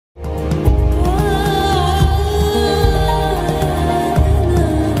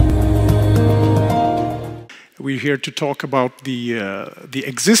here to talk about the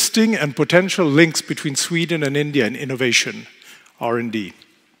existing and potential links between Sweden and India in innovation, R&D.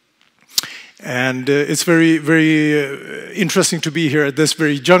 And it's very, very interesting to be here at this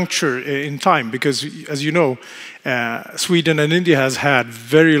very juncture in time, because, as you know, Sweden and India has had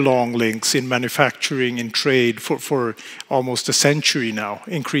very long links in manufacturing, in trade for almost a century now,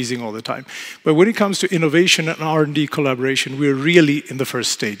 increasing all the time. But when it comes to innovation and R&D collaboration, we're really in the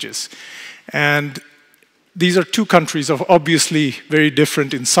first stages. And these are two countries of obviously very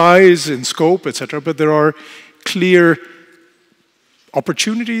different in size, in scope, etc. But there are clear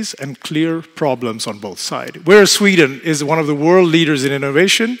opportunities and clear problems on both sides. Whereas Sweden is one of the world leaders in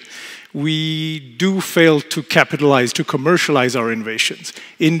innovation, we do fail to capitalize, to commercialize our innovations.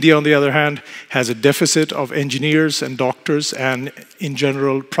 India, on the other hand, has a deficit of engineers and doctors and, in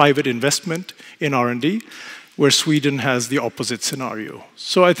general, private investment in R&D, where Sweden has the opposite scenario.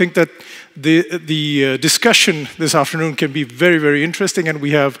 So I think that the discussion this afternoon can be very, very interesting, and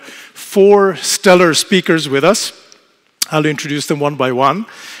we have 4 stellar speakers with us. I'll introduce them one by one.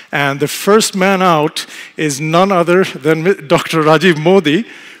 And the first man out is none other than Dr. Rajiv Modi,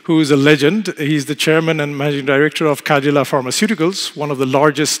 who is a legend. He's the chairman and managing director of Cadila Pharmaceuticals, one of the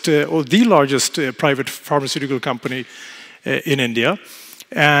largest, or the largest private pharmaceutical company in India.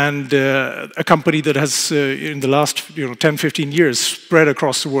 And a company that has, in the last 10, 15 years, spread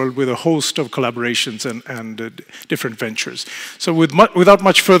across the world with a host of collaborations and different ventures. So without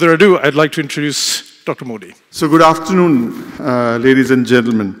much further ado, I'd like to introduce Dr. Modi. So good afternoon, ladies and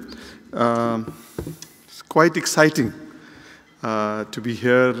gentlemen. It's quite exciting to be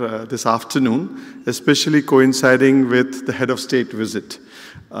here this afternoon, especially coinciding with the head of state visit,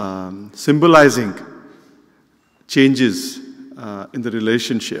 symbolizing changes in the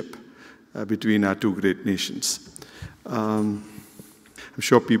relationship between our two great nations. I'm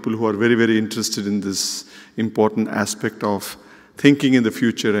sure people who are very, very interested in this important aspect of thinking in the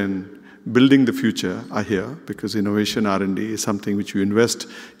future and building the future are here, because innovation R&D is something which you invest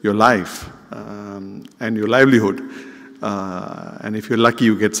your life and your livelihood, and if you're lucky,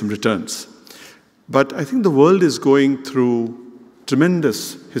 you get some returns. But I think the world is going through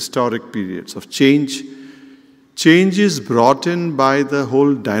tremendous historic periods of change. Change is brought in by the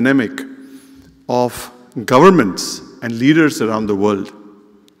whole dynamic of governments and leaders around the world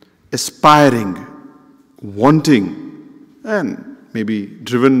aspiring, wanting, and maybe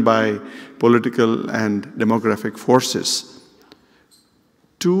driven by political and demographic forces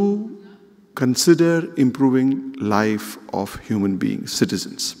to consider improving life of human beings,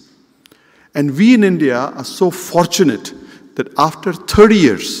 citizens. And we in India are so fortunate that after 30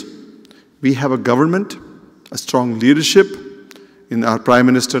 years, we have a government, a strong leadership in our Prime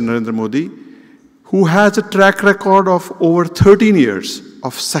Minister Narendra Modi, who has a track record of over 13 years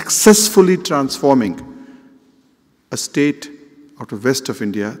of successfully transforming a state out of west of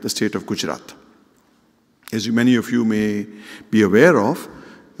India, the state of Gujarat. As many of you may be aware of,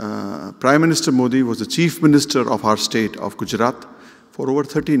 Prime Minister Modi was the Chief Minister of our state of Gujarat for over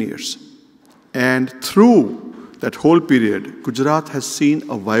 13 years. And through that whole period, Gujarat has seen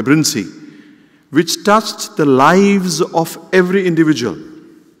a vibrancy which touched the lives of every individual,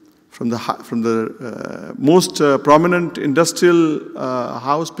 from the most prominent industrial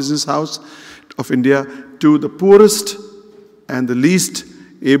business house of India, to the poorest and the least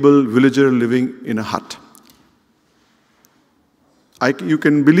able villager living in a hut. You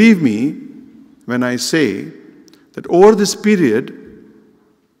can believe me when I say that over this period,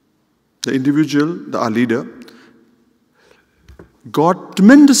 the individual, our leader, got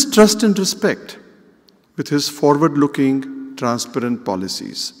tremendous trust and respect with his forward-looking, transparent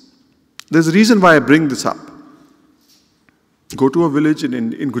policies. There's a reason why I bring this up. Go to a village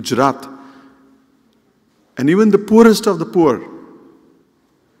in Gujarat, and even the poorest of the poor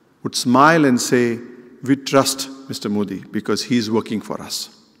would smile and say, "We trust Mr. Modi because he is working for us."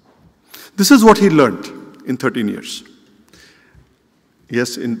 This is what he learned in 13 years.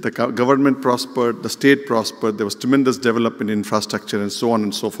 Yes, the government prospered, the state prospered, there was tremendous development in infrastructure and so on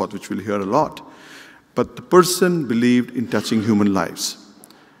and so forth, which we'll hear a lot. But the person believed in touching human lives.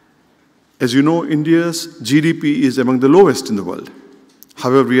 As you know, India's GDP is among the lowest in the world.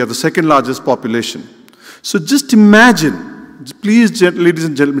 However, we are the second largest population. So just imagine, please, ladies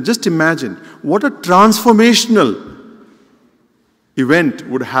and gentlemen, just imagine what a transformational event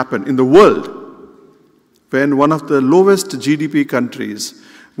would happen in the world when one of the lowest GDP countries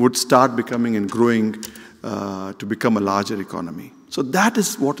would start becoming and growing to become a larger economy. So that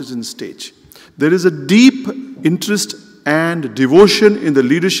is what is in stage. There is a deep interest and devotion in the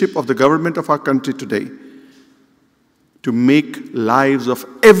leadership of the government of our country today to make lives of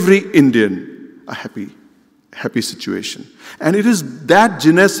every Indian a happy happy situation. And it is that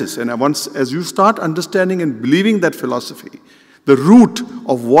genesis, and as you start understanding and believing that philosophy, the root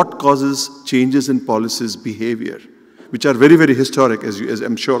of what causes changes in policies behavior, which are very, very historic, as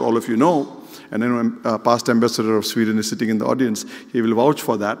I'm sure all of you know, and I know past ambassador of Sweden is sitting in the audience, he will vouch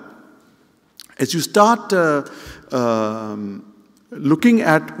for that. As you start looking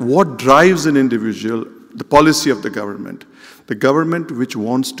at what drives an individual, the policy of the government which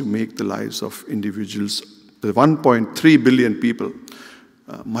wants to make the lives of individuals, the 1.3 billion people,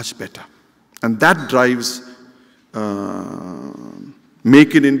 much better. And that drives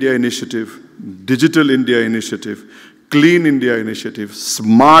Make in India initiative, Digital India initiative, Clean India initiative,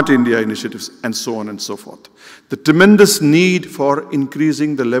 Smart India initiatives, and so on and so forth. The tremendous need for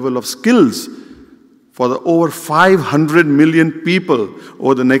increasing the level of skills for the over 500 million people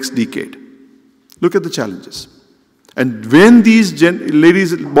over the next decade. Look at the challenges. And when these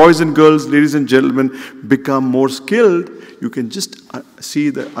boys and girls, ladies and gentlemen, become more skilled, you can just see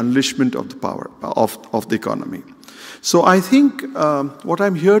the unleashment of the power of the economy. So I think what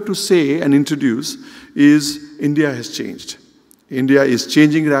I'm here to say and introduce is India has changed. India is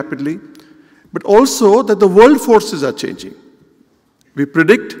changing rapidly, but also that the world forces are changing. We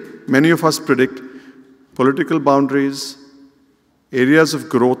predict, many of us predict, political boundaries, areas of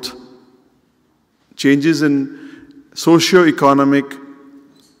growth, changes in socio-economic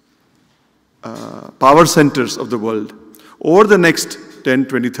power centers of the world over the next 10,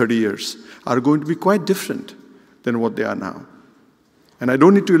 20, 30 years are going to be quite different than what they are now. And I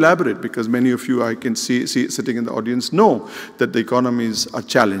don't need to elaborate because many of you I can see sitting in the audience know that the economies are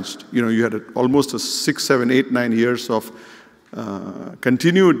challenged. You know, you had almost 6, 7, 8, 9 years of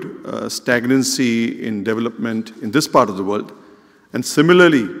continued stagnancy in development in this part of the world, and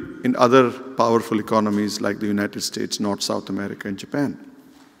similarly in other powerful economies like the United States, North, South America, and Japan.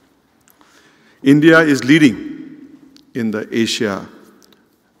 India is leading in the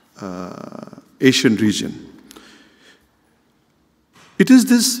Asian region. It is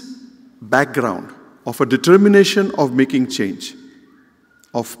this background of a determination of making change,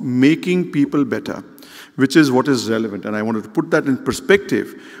 of making people better, which is what is relevant. And I wanted to put that in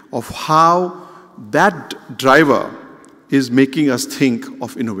perspective of how that driver is making us think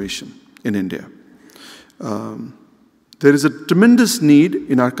of innovation in India. There is a tremendous need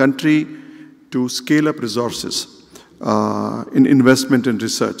in our country to scale up resources in investment and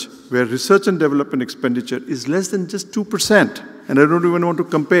research, where research and development expenditure is less than just 2%. And I don't even want to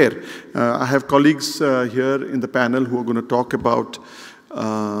compare. I have colleagues here in the panel who are going to talk about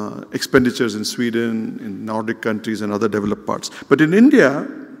expenditures in Sweden, in Nordic countries, and other developed parts. But in India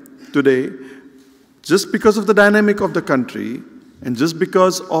today, just because of the dynamic of the country, and just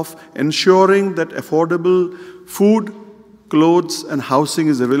because of ensuring that affordable food, clothes, and housing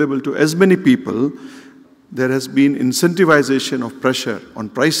is available to as many people, there has been incentivization of pressure on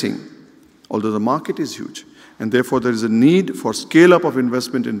pricing, although the market is huge. And therefore, there is a need for scale-up of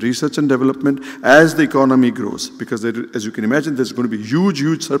investment in research and development as the economy grows, because there, as you can imagine, there's going to be huge,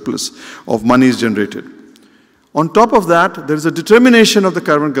 huge surplus of monies generated. On top of that, there is a determination of the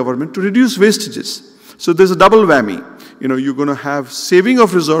current government to reduce wastages. So there's a double whammy. You know, you're going to have saving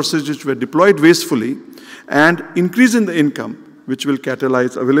of resources which were deployed wastefully and increase in the income, which will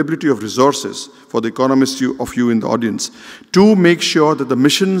catalyze availability of resources for the economists of you in the audience to make sure that the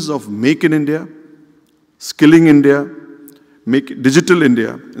missions of Make in India, Skilling India, Make Digital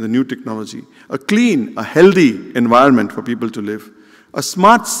India and the new technology, a clean, a healthy environment for people to live, a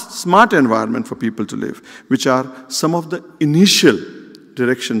smart environment for people to live, which are some of the initial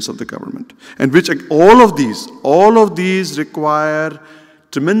directions of the government, and which all of these require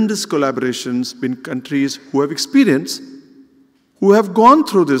tremendous collaborations between countries who have experience, who have gone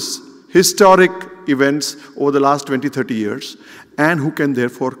through this historic events over the last 20, 30 years, and who can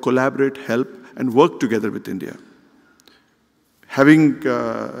therefore collaborate, help, and work together with India. Having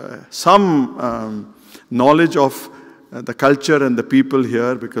some knowledge of the culture and the people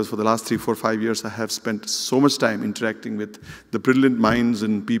here, because for the last 3, 4, 5 years I have spent so much time interacting with the brilliant minds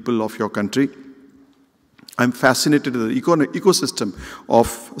and people of your country. I'm fascinated with the ecosystem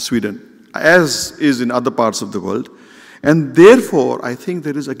of Sweden, as is in other parts of the world. And therefore, I think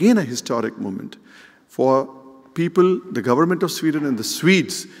there is again a historic moment for people, the government of Sweden and the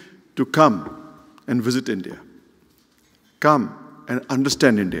Swedes, to come and visit India. Come and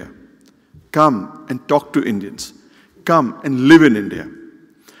understand India. Come and talk to Indians. Come and live in India,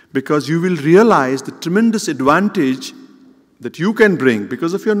 because you will realize the tremendous advantage that you can bring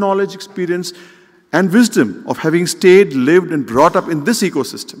because of your knowledge, experience, and wisdom of having stayed, lived, and brought up in this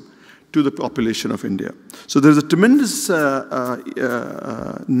ecosystem to the population of India. So there's a tremendous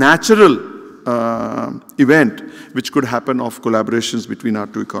natural event which could happen of collaborations between our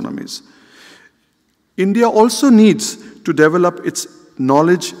two economies. India also needs to develop its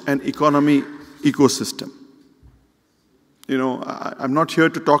knowledge and economy ecosystem. You know, I'm not here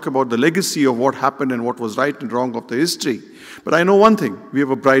to talk about the legacy of what happened and what was right and wrong of the history, but I know one thing: we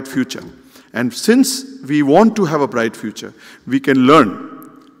have a bright future. And since we want to have a bright future, we can learn.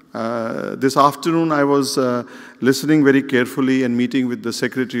 This afternoon, I was listening very carefully and meeting with the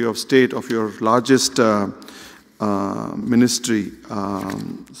Secretary of State of your largest ministry. I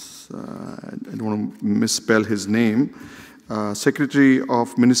don't want to misspell his name. Secretary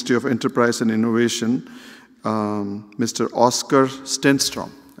of Ministry of Enterprise and Innovation, Mr. Oscar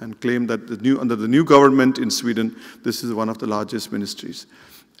Stenstrom, and claimed that under the new government in Sweden, this is one of the largest ministries.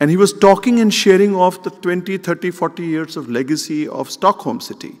 And he was talking and sharing of the 20, 30, 40 years of legacy of Stockholm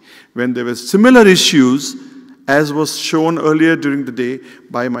City, when there were similar issues, as was shown earlier during the day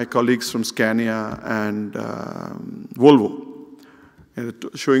by my colleagues from Scania and Volvo,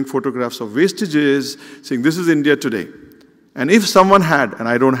 showing photographs of wastages, saying this is India today. And if someone had, and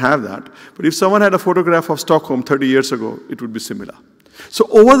I don't have that, but if someone had a photograph of Stockholm 30 years ago, it would be similar. So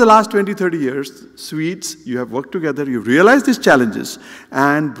over the last 20, 30 years, Swedes, you have worked together, you've realized these challenges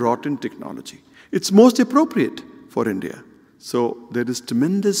and brought in technology. It's most appropriate for India. So there is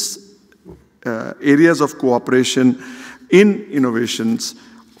tremendous areas of cooperation in innovations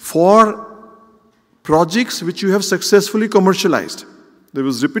for projects which you have successfully commercialized. There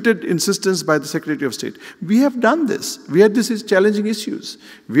was repeated insistence by the Secretary of State. We have done this. We had these challenging issues.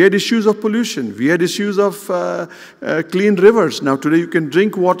 We had issues of pollution. We had issues of clean rivers. Now today you can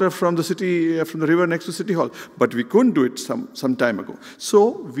drink water from the city, from the river next to City Hall. But we couldn't do it some time ago.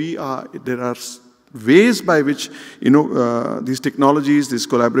 So there are ways by which these technologies, these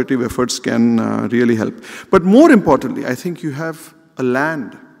collaborative efforts can really help. But more importantly, I think you have a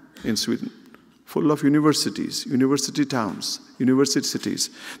land in Sweden full of universities, university towns, university cities.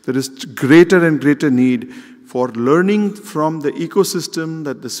 There is greater and greater need for learning from the ecosystem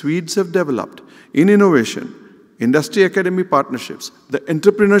that the Swedes have developed in innovation, industry-academy partnerships, the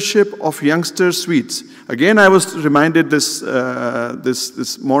entrepreneurship of youngster Swedes. Again, I was reminded this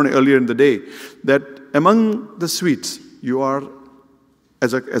morning, earlier in the day, that among the Swedes, you are,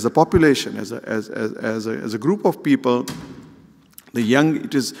 as a population, as a group of people,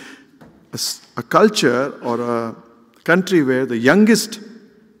 it is a culture or a country where the youngest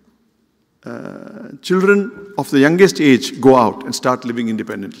children of the youngest age go out and start living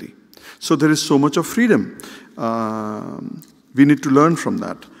independently. So there is so much of freedom. We need to learn from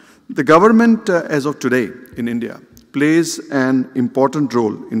that. The government, as of today in India, plays an important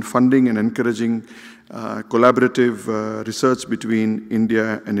role in funding and encouraging collaborative research between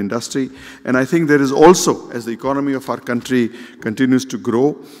India and industry. And I think there is also, as the economy of our country continues to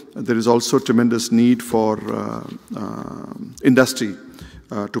grow, there is also tremendous need for industry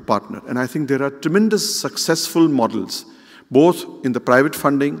to partner. And I think there are tremendous successful models, both in the private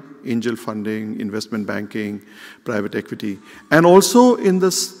funding, angel funding, investment banking, private equity, and also in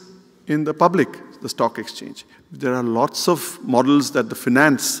the public, the stock exchange. There are lots of models that the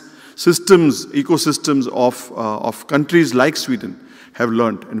finance systems, ecosystems of countries like Sweden have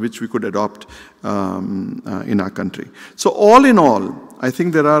learned and which we could adopt in our country. So all in all, I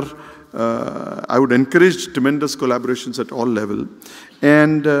think there are, I would encourage tremendous collaborations at all levels.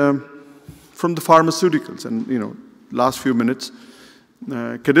 And from the pharmaceuticals, and last few minutes,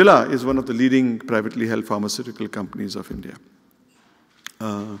 Cadila is one of the leading privately held pharmaceutical companies of India.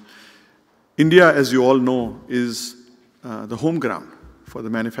 India, as you all know, is the home ground for the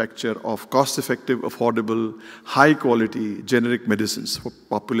manufacture of cost-effective, affordable, high-quality generic medicines for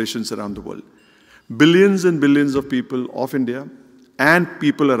populations around the world. Billions and billions of people of India and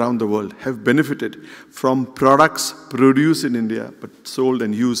people around the world have benefited from products produced in India but sold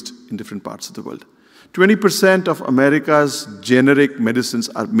and used in different parts of the world. 20% of America's generic medicines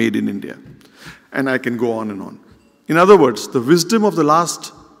are made in India. And I can go on and on. In other words, the wisdom of the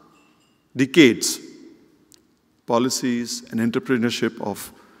last decades, policies and entrepreneurship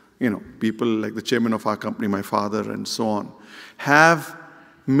of people like the chairman of our company, my father, and so on, have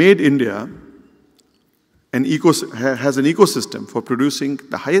made India has an ecosystem for producing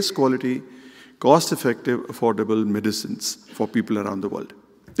the highest quality, cost-effective, affordable medicines for people around the world.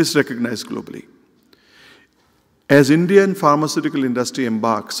 It's recognized globally. As Indian pharmaceutical industry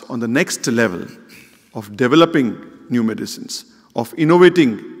embarks on the next level of developing new medicines, of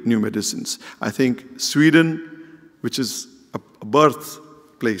innovating new medicines, I think Sweden, which is a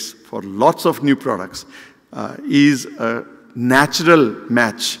birthplace for lots of new products, is a natural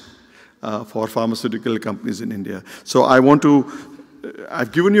match for pharmaceutical companies in India. So I want to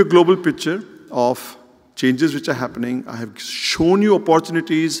I've given you a global picture of changes which are happening. I have shown you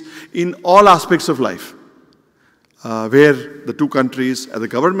opportunities in all aspects of life, where the two countries at the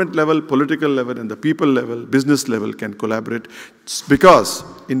government level, political level, and the people level, business level can collaborate. It's because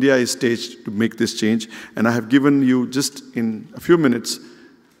India is staged to make this change. And I have given you just in a few minutes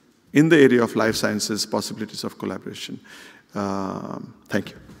in the area of life sciences, possibilities of collaboration.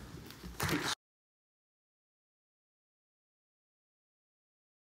 Thank you.